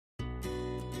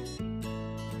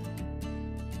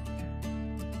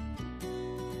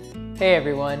Hey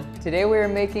everyone, today we are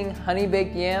making honey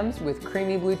baked yams with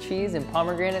creamy blue cheese and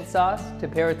pomegranate sauce to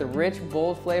pair with the rich,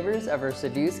 bold flavors of our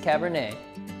Seduce Cabernet.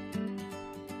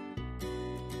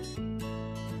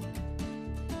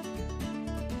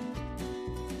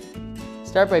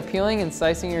 Start by peeling and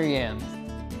slicing your yams.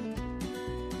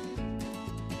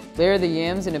 Layer the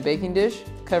yams in a baking dish,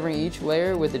 covering each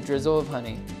layer with a drizzle of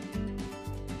honey.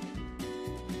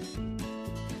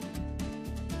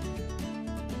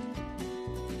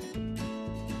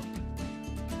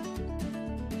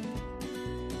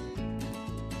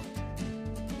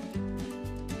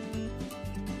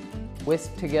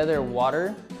 Whisk together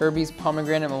water, Herbie's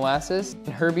pomegranate molasses, and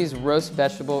Herbie's roast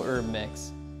vegetable herb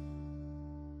mix.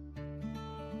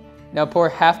 Now pour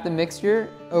half the mixture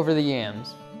over the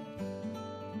yams.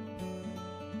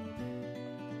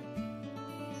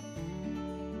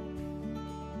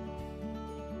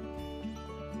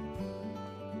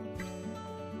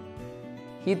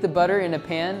 Heat the butter in a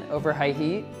pan over high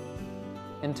heat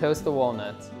and toast the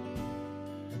walnuts.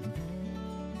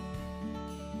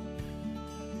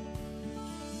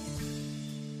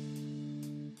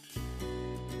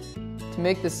 To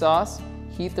make the sauce,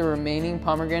 heat the remaining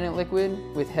pomegranate liquid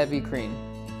with heavy cream.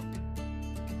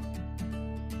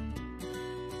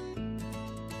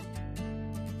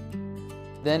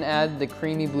 Then add the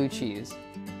creamy blue cheese.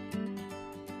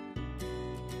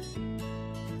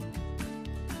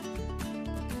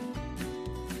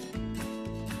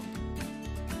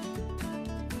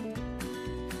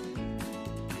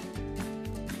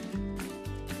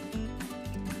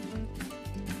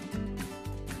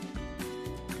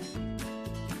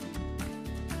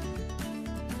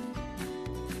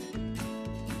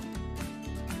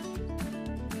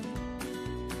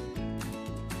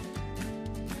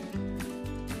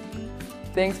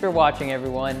 Thanks for watching,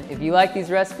 everyone. If you like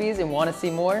these recipes and want to see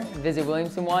more, visit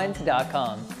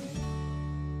WilliamsonWines.com.